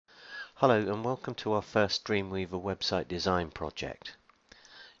Hello and welcome to our first Dreamweaver website design project.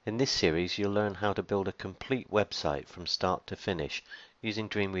 In this series you'll learn how to build a complete website from start to finish using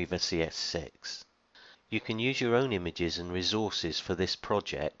Dreamweaver CS6. You can use your own images and resources for this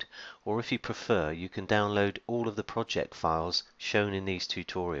project, or if you prefer you can download all of the project files shown in these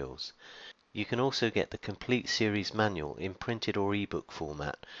tutorials. You can also get the complete series manual in printed or ebook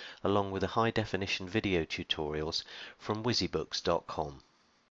format along with the high definition video tutorials from wizibooks.com.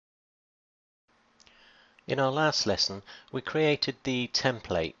 In our last lesson, we created the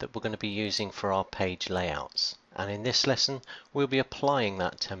template that we're going to be using for our page layouts. And in this lesson, we'll be applying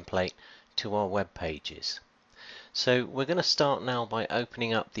that template to our web pages. So we're going to start now by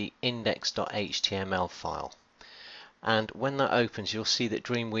opening up the index.html file. And when that opens, you'll see that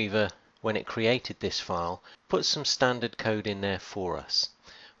Dreamweaver, when it created this file, put some standard code in there for us.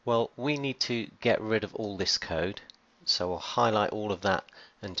 Well, we need to get rid of all this code. So I'll highlight all of that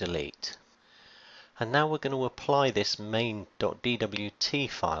and delete. And now we're going to apply this main.dwt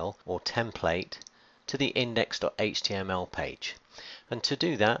file or template to the index.html page. And to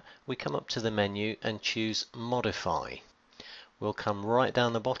do that, we come up to the menu and choose Modify. We'll come right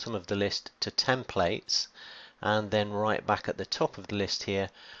down the bottom of the list to Templates, and then right back at the top of the list here,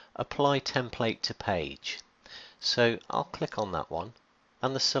 Apply Template to Page. So I'll click on that one,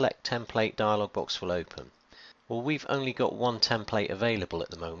 and the Select Template dialog box will open. Well, we've only got one template available at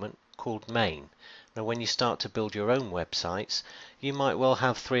the moment, called Main. Now when you start to build your own websites, you might well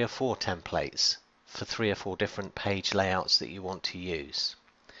have 3 or 4 templates for 3 or 4 different page layouts that you want to use.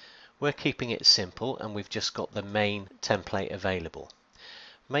 We're keeping it simple and we've just got the main template available.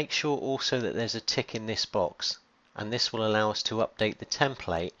 Make sure also that there's a tick in this box, and this will allow us to update the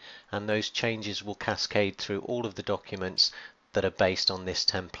template, and those changes will cascade through all of the documents that are based on this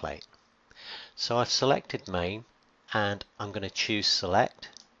template. So I've selected Main and I'm going to choose Select.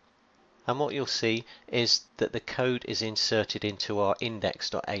 And what you'll see is that the code is inserted into our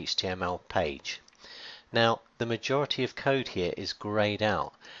index.html page. Now, the majority of code here is grayed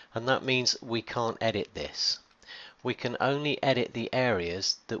out, and that means we can't edit this. We can only edit the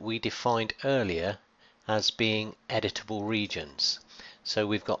areas that we defined earlier as being editable regions. So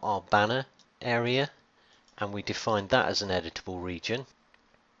we've got our banner area, and we defined that as an editable region.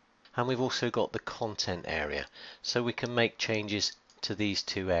 And we've also got the content area, so we can make changes to these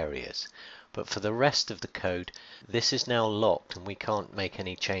 2 areas. But for the rest of the code, this is now locked and we can't make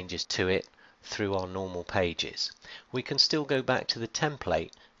any changes to it through our normal pages. We can still go back to the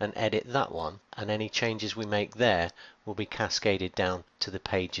template and edit that one, and any changes we make there will be cascaded down to the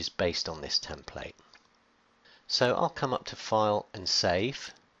pages based on this template. So I'll come up to File and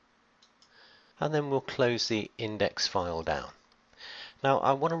Save, and then we'll close the index file down. Now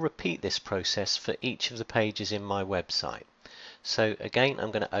I want to repeat this process for each of the pages in my website. So again, I'm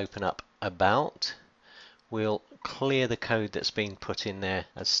going to open up About. We'll clear the code that's been put in there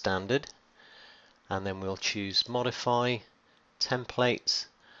as standard, and then we'll choose Modify, Templates,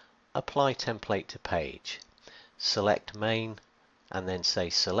 Apply Template to Page. Select Main, and then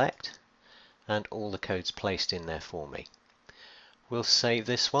say Select, and all the code's placed in there for me. We'll save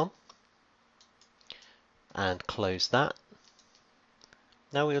this one and close that.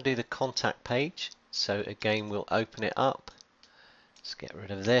 Now we'll do the contact page. So again, we'll open it up. Let's get rid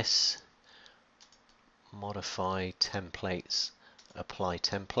of this. Modify Templates, Apply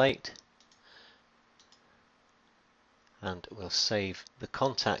Template, and we'll save the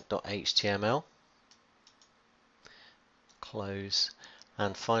contact.html. Close,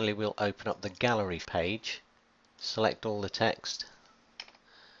 and finally we'll open up the gallery page. Select all the text.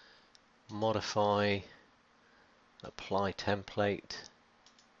 Modify, Apply Template,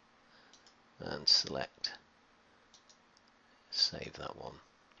 and select. Save that one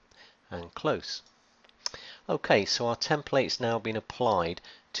and close. Okay, so our template's now been applied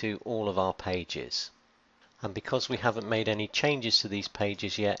to all of our pages, and because we haven't made any changes to these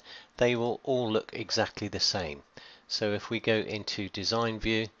pages yet, they will all look exactly the same. So if we go into Design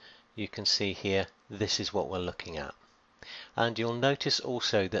View, you can see here this is what we're looking at, and you'll notice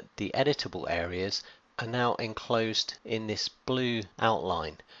also that the editable areas are now enclosed in this blue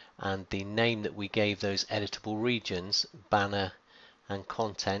outline, and the name that we gave those editable regions, banner and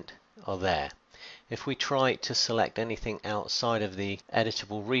content, are there. If we try to select anything outside of the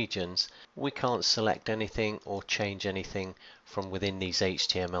editable regions, we can't select anything or change anything from within these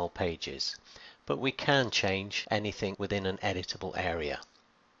HTML pages, but we can change anything within an editable area.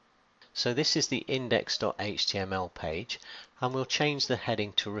 So this is the index.html page, and we'll change the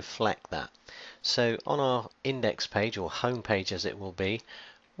heading to reflect that. So on our index page, or home page as it will be,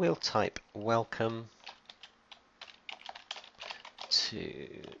 we'll type Welcome to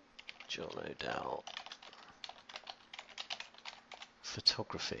John O'Dell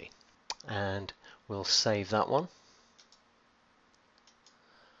Photography, and we'll save that one.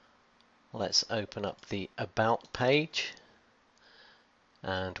 Let's open up the About page,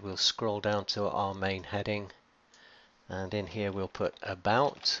 and we'll scroll down to our main heading, and in here we'll put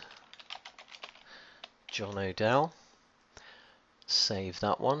About John O'Dell. Save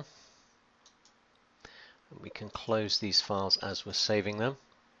that one. We can close these files as we're saving them.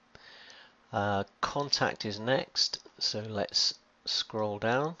 Contact is next, so let's scroll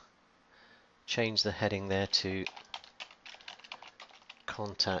down, change the heading there to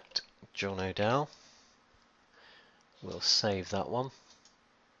Contact John O'Dell. We'll save that one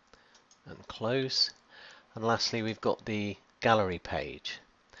and close. And lastly, we've got the gallery page.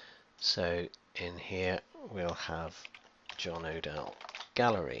 So in here we'll have John O'Dell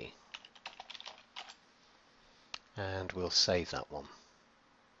Gallery, and we'll save that one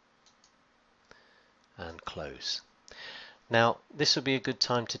and close. Now this would be a good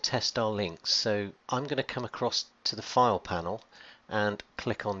time to test our links, so I'm going to come across to the file panel and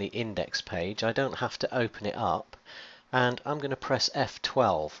click on the index page. I don't have to open it up, and I'm going to press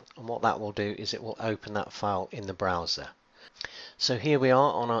F12, and what that will do is it will open that file in the browser. So here we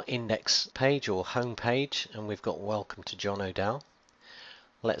are on our index page or home page, and we've got Welcome to John O'Dell.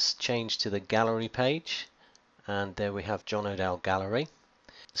 Let's change to the gallery page, and there we have John O'Dell Gallery.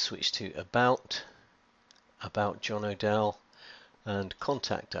 Switch to About John O'Dell, and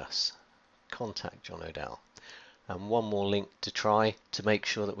Contact Us, Contact John O'Dell. And one more link to try to make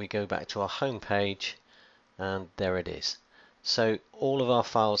sure that we go back to our home page, and there it is. So all of our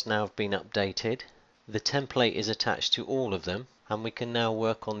files now have been updated. The template is attached to all of them, and we can now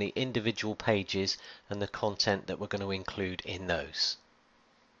work on the individual pages and the content that we're going to include in those.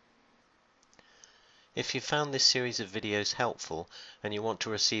 If you found this series of videos helpful and you want to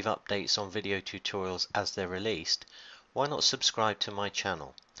receive updates on video tutorials as they're released, why not subscribe to my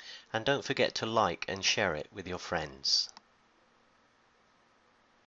channel? And don't forget to like and share it with your friends.